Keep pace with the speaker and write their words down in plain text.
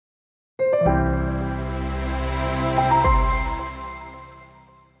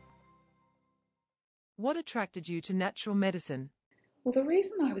What attracted you to natural medicine? Well, the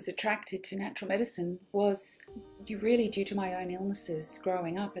reason I was attracted to natural medicine was really due to my own illnesses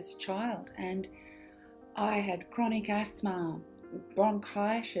growing up as a child. And I had chronic asthma,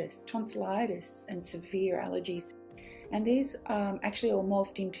 bronchitis, tonsillitis, and severe allergies. And these actually all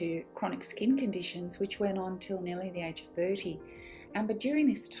morphed into chronic skin conditions, which went on till nearly the age of 30. But during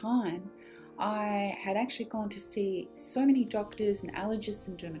this time, I had actually gone to see so many doctors and allergists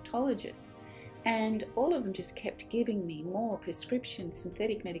and dermatologists, and all of them just kept giving me more prescriptions,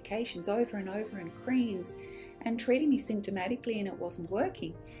 synthetic medications over and over, and creams, and treating me symptomatically, and it wasn't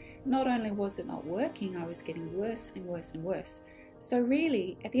working. Not only was it not working, I was getting worse and worse and worse. So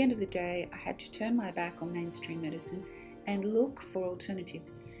really, at the end of the day, I had to turn my back on mainstream medicine and look for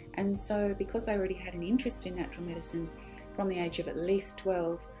alternatives. And so because I already had an interest in natural medicine from the age of at least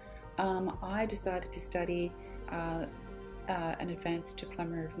 12, I decided to study an advanced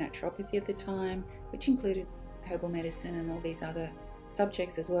diploma of naturopathy at the time, which included herbal medicine and all these other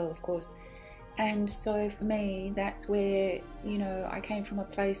subjects as well, of course. And so for me, that's where, I came from a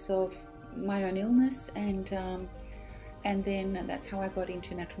place of my own illness, and then that's how I got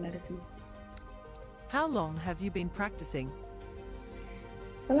into natural medicine. How long have you been practicing?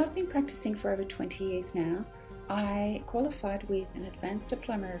 Well, I've been practicing for over 20 years now. I qualified with an advanced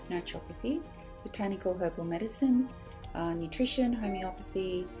diploma of naturopathy, botanical herbal medicine, nutrition,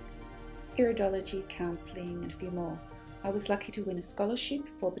 homeopathy, iridology, counselling, and a few more. I was lucky to win a scholarship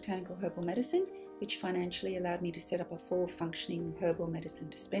for botanical herbal medicine, which financially allowed me to set up a full functioning herbal medicine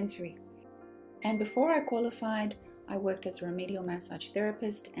dispensary. And before I qualified, I worked as a remedial massage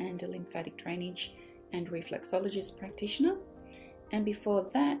therapist and a lymphatic drainage and reflexologist practitioner. And before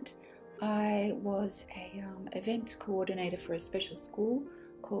that, I was a events coordinator for a special school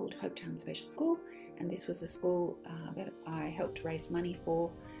called Hopetown Special School, and this was a school that I helped raise money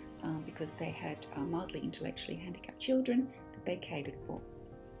for because they had mildly intellectually handicapped children that they catered for.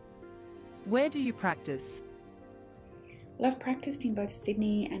 Where do you practice? Well, I've practiced in both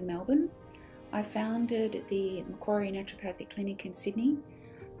Sydney and Melbourne. I founded the Macquarie Naturopathic Clinic in Sydney,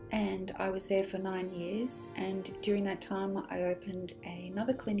 and I was there for 9 years, and during that time I opened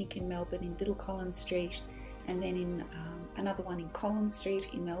another clinic in Melbourne in Little Collins Street, and then in another one in Collins Street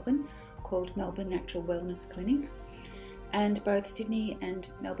in Melbourne called Melbourne Natural Wellness Clinic. And both Sydney and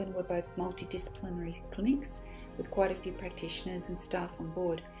Melbourne were both multidisciplinary clinics with quite a few practitioners and staff on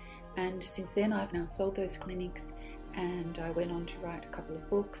board. And since then I've now sold those clinics, and I went on to write a couple of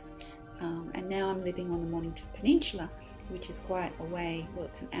books, and now I'm living on the Mornington Peninsula, which is quite away. Well,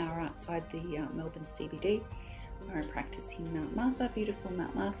 it's an hour outside the Melbourne CBD, where I practice in Mount Martha, beautiful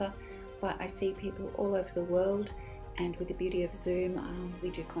Mount Martha, but I see people all over the world, and with the beauty of Zoom, we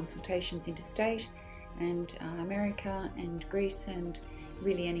do consultations interstate, and America and Greece and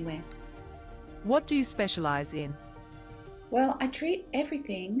really anywhere. What do you specialise in? Well, I treat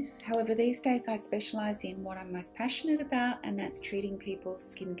everything. However, these days I specialise in what I'm most passionate about, and that's treating people's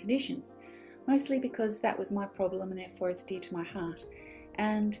skin conditions. Mostly because that was my problem, and therefore it's dear to my heart.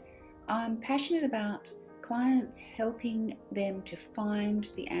 And I'm passionate about clients helping them to find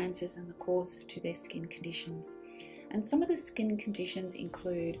the answers and the causes to their skin conditions. And some of the skin conditions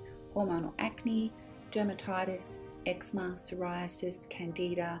include hormonal acne, dermatitis, eczema, psoriasis,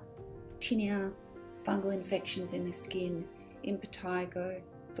 candida, tinea, fungal infections in the skin, impetigo,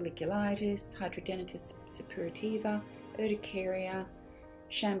 folliculitis, hidradenitis suppurativa, urticaria,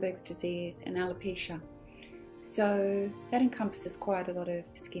 Schamberg's disease, and alopecia. So that encompasses quite a lot of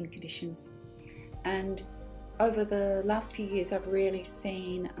skin conditions. And over the last few years I've really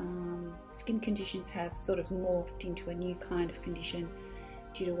seen skin conditions have sort of morphed into a new kind of condition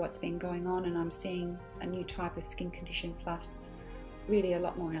due to what's been going on, and I'm seeing a new type of skin condition, plus really a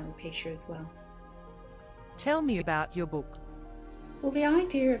lot more alopecia as well. Tell me about your book. Well, the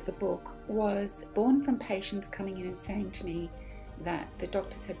idea of the book was born from patients coming in and saying to me that the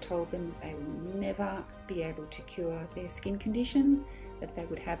doctors had told them they will never be able to cure their skin condition, that they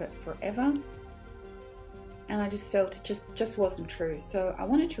would have it forever. And I just felt it just wasn't true. So I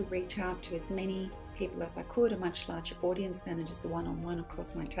wanted to reach out to as many people as I could, a much larger audience than just a one-on-one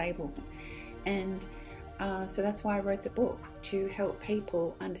across my table. And so that's why I wrote the book, to help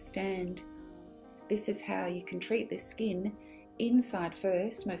people understand this is how you can treat the skin inside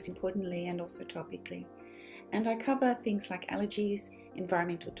first, most importantly, and also topically. And I cover things like allergies,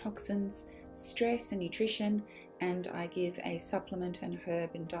 environmental toxins, stress and nutrition, and I give a supplement and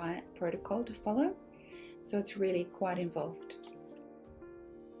herb and diet protocol to follow. So it's really quite involved.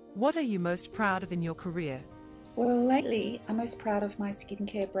 What are you most proud of in your career? Well, lately I'm most proud of my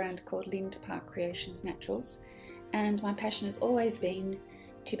skincare brand called Parker Creations Naturals, and my passion has always been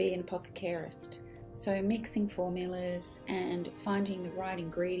to be an apothecarist. So mixing formulas and finding the right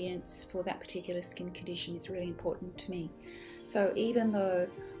ingredients for that particular skin condition is really important to me. So even though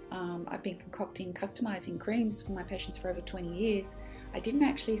I've been concocting, customizing creams for my patients for over 20 years, I didn't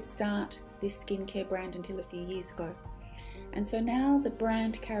actually start this skincare brand until a few years ago. And so now the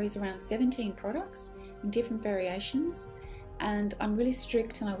brand carries around 17 products in different variations, and I'm really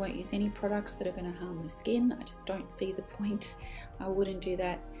strict and I won't use any products that are going to harm the skin. I just don't see the point. I wouldn't do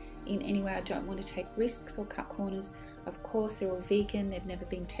that in any way. I don't want to take risks or cut corners. Of course, they're all vegan, they've never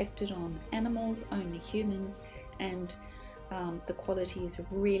been tested on animals, only humans, and the quality is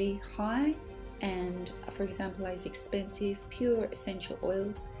really high. And for example, I use expensive pure essential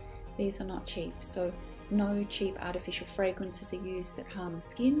oils. These are not cheap, so no cheap artificial fragrances are used that harm the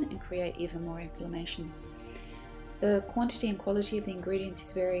skin and create even more inflammation. The quantity and quality of the ingredients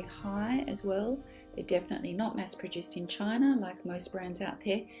is very high as well. They're definitely not mass produced in China like most brands out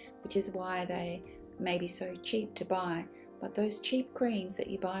there, which is why they may be so cheap to buy. But those cheap creams that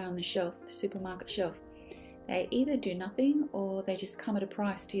you buy on the shelf, the supermarket shelf, they either do nothing or they just come at a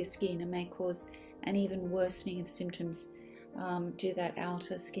price to your skin and may cause an even worsening of symptoms to that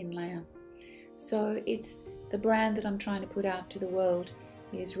outer skin layer. So it's the brand that I'm trying to put out to the world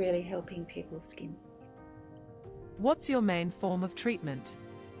is really helping people's skin. What's your main form of treatment?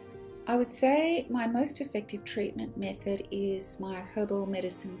 I would say my most effective treatment method is my herbal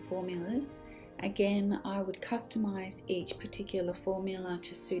medicine formulas. Again, I would customize each particular formula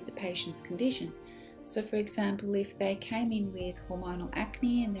to suit the patient's condition. So for example, if they came in with hormonal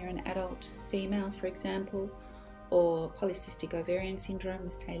acne and they're an adult female, for example, or polycystic ovarian syndrome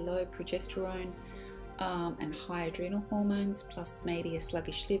with, say, low progesterone and high adrenal hormones, plus maybe a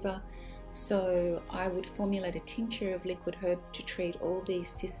sluggish liver. So I would formulate a tincture of liquid herbs to treat all these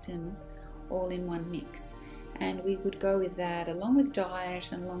systems all in one mix. And we would go with that along with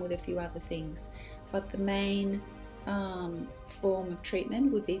diet and along with a few other things. But the main form of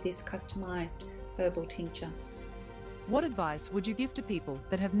treatment would be this customized herbal tincture. What advice would you give to people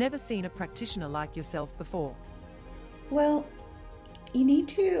that have never seen a practitioner like yourself before? Well, you need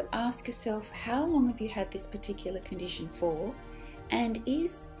to ask yourself, how long have you had this particular condition for? And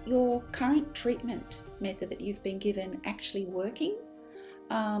is your current treatment method that you've been given actually working?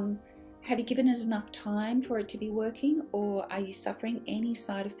 Have you given it enough time for it to be working, or are you suffering any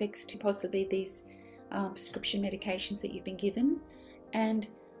side effects to possibly these prescription medications that you've been given? And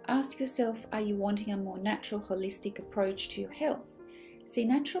ask yourself, are you wanting a more natural, holistic approach to your health? See,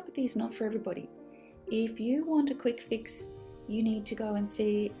 naturopathy is not for everybody. If you want a quick fix, you need to go and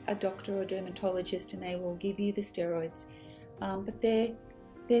see a doctor or dermatologist and they will give you the steroids. But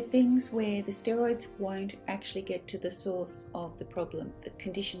they're things where the steroids won't actually get to the source of the problem. The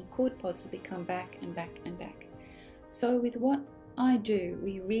condition could possibly come back and back and back. So with what I do,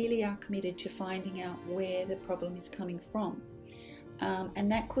 we really are committed to finding out where the problem is coming from. And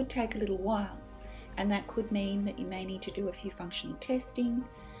that could take a little while. And that could mean that you may need to do a few functional testing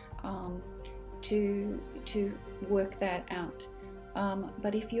to work that out.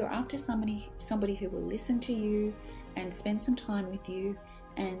 But if you're after somebody who will listen to you and spend some time with you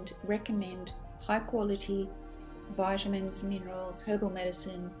and recommend high quality vitamins, minerals, herbal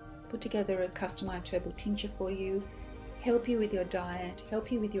medicine, put together a customized herbal tincture for you, help you with your diet,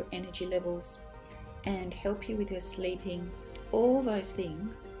 help you with your energy levels, and help you with your sleeping, all those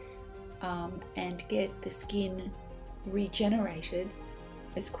things, and get the skin regenerated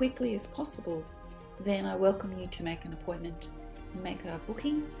as quickly as possible, then I welcome you to make an appointment and make a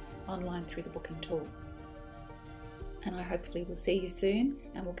booking online through the booking tool. And I hopefully will see you soon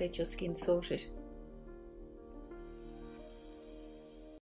and we'll get your skin sorted.